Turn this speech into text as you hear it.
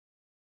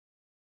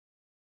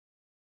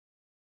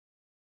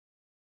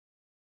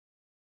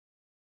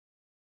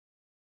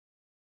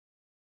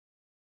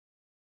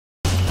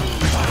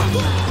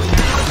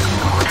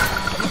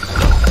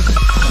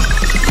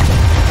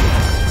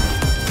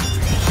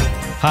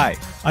Hi,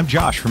 I'm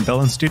Josh from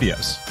Bellin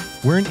Studios.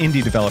 We're an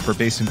indie developer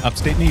based in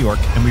upstate New York,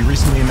 and we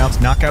recently announced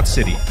Knockout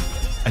City,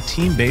 a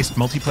team-based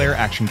multiplayer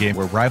action game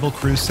where rival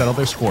crews settle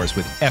their scores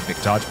with epic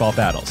dodgeball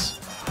battles.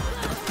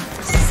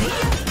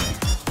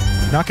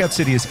 Knockout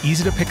City is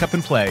easy to pick up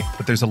and play,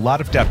 but there's a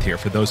lot of depth here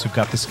for those who've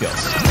got the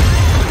skills.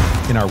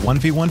 In our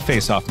 1v1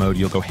 face-off mode,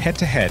 you'll go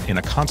head-to-head in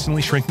a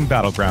constantly shrinking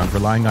battleground,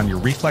 relying on your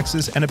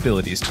reflexes and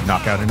abilities to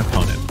knock out an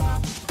opponent.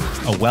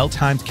 A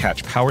well-timed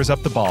catch powers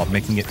up the ball,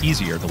 making it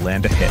easier to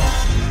land a hit.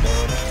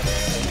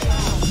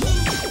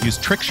 Use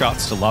trick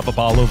shots to lob a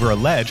ball over a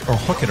ledge or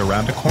hook it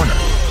around a corner.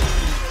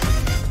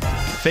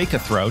 Fake a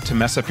throw to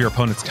mess up your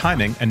opponent's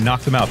timing and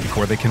knock them out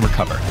before they can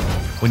recover.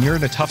 When you're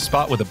in a tough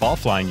spot with a ball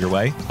flying your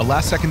way, a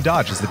last-second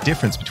dodge is the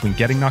difference between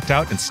getting knocked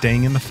out and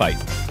staying in the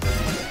fight.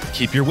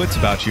 Keep your wits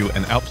about you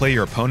and outplay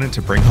your opponent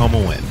to bring home a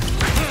win.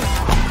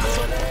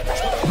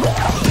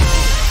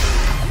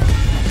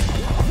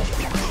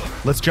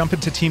 Let's jump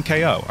into Team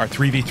KO, our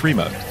 3v3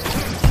 mode.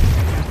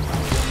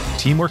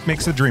 Teamwork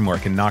makes the dream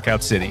work in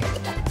Knockout City.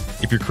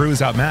 If your crew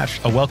is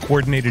outmatched, a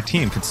well-coordinated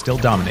team can still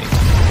dominate.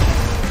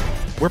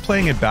 We're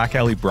playing in Back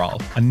Alley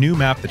Brawl, a new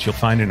map that you'll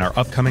find in our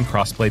upcoming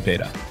crossplay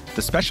beta.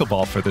 The special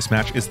ball for this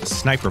match is the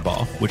Sniper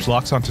Ball, which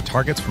locks onto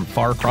targets from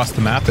far across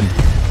the map and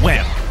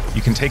wham!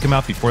 You can take them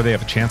out before they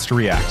have a chance to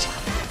react.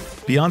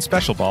 Beyond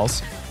special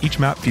balls, each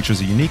map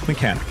features a unique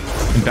mechanic.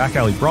 In Back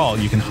Alley Brawl,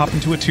 you can hop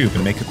into a tube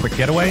and make a quick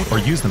getaway or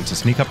use them to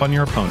sneak up on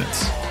your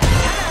opponents.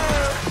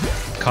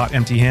 Caught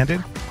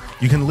empty-handed?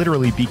 You can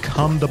literally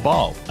become the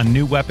ball, a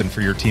new weapon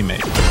for your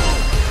teammate.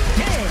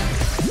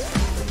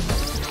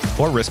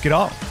 Or risk it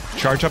all.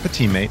 Charge up a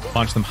teammate,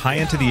 launch them high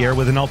into the air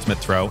with an ultimate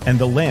throw, and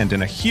they'll land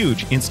in a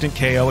huge instant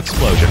KO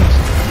explosion.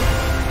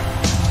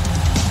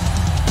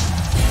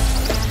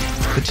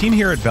 The team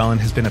here at Bellin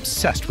has been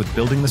obsessed with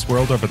building this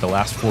world over the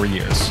last 4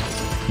 years.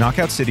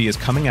 Knockout City is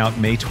coming out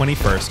May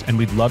 21st, and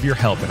we'd love your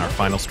help in our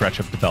final stretch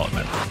of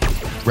development.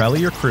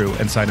 Rally your crew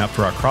and sign up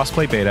for our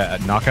crossplay beta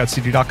at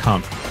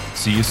knockoutcity.com.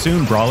 See you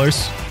soon,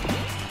 brawlers!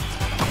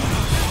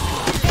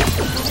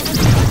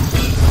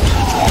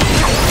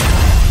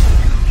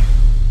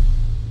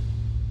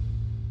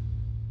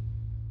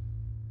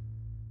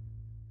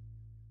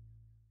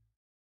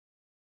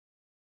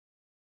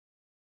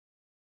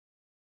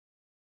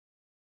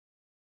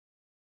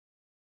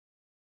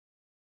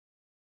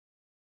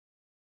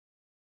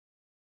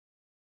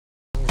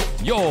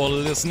 You're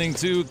listening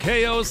to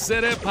KO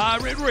City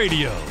Pirate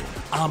Radio.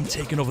 I'm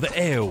taking over the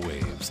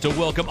airwaves to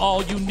welcome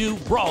all you new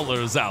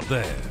brawlers out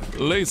there.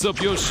 Lace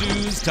up your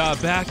shoes, tie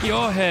back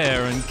your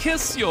hair, and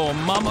kiss your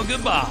mama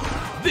goodbye.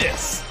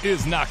 This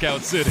is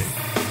Knockout City.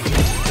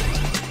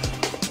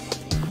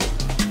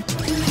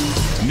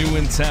 New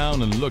in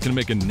town and looking to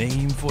make a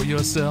name for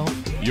yourself?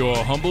 Your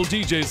humble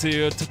DJ's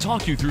here to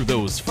talk you through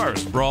those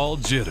first brawl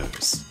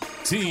jitters.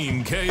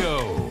 Team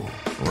KO,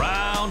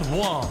 round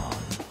one.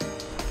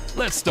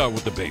 Let's start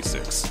with the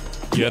basics.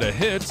 Get a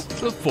hit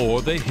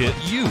before they hit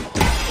you.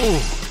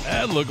 Oh,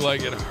 that looked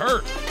like it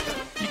hurt.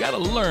 You gotta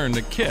learn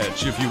to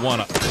catch if you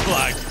wanna,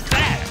 like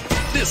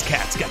that. This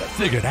cat's got it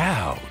figured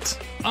out.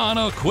 On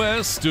a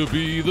quest to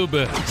be the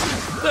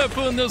best, they're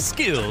putting their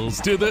skills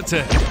to the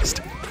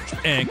test.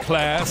 And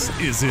class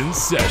is in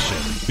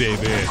session,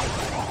 baby.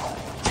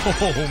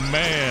 Oh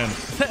man,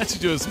 that's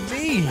just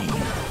mean.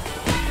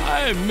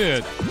 I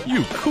admit,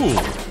 you cool.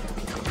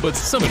 But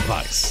some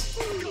advice.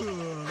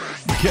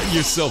 Get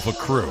yourself a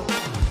crew.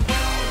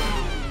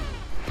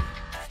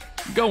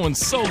 Going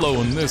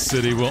solo in this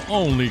city will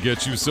only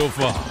get you so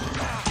far.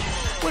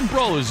 When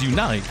brawlers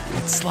unite,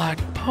 it's like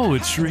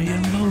poetry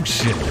in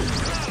motion.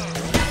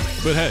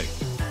 But hey,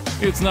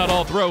 it's not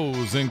all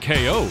throws and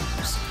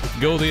KOs.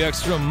 Go the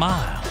extra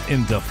mile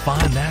and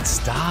define that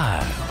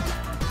style.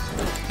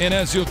 And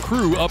as your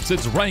crew ups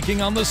its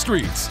ranking on the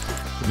streets,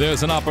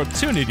 there's an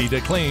opportunity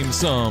to claim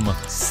some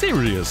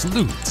serious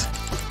loot.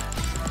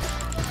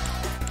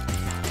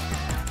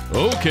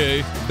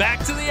 Okay,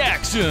 back to the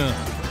action.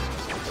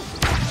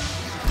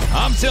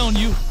 I'm telling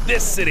you,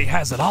 this city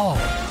has it all.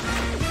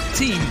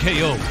 Team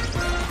KO,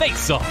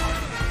 face off,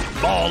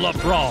 ball up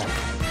brawl.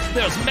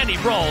 There's many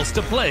brawls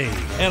to play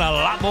and a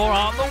lot more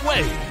on the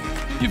way.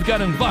 You've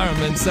got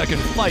environments that can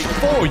fight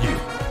for you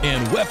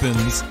and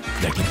weapons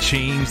that can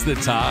change the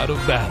tide of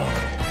battle.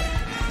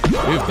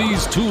 If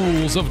these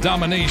tools of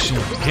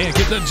domination can't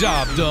get the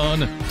job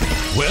done,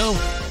 well,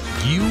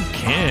 you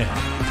can.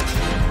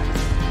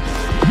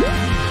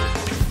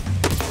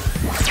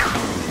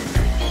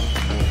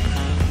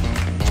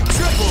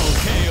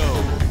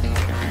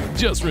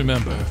 Just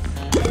remember,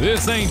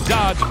 this ain't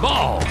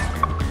dodgeball.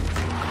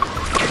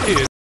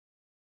 It's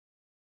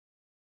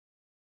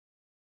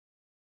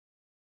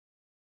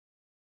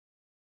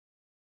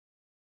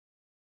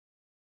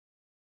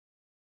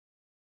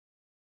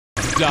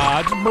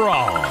Dodge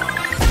Brawl.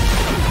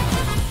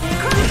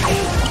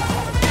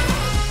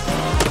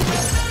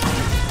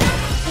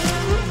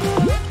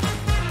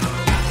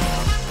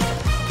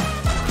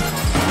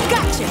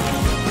 Gotcha.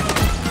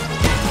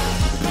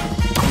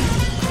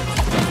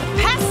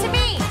 Pass to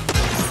me.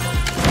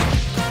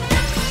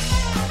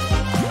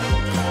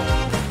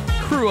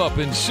 Screw up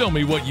and show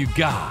me what you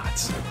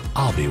got.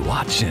 I'll be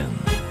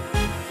watching.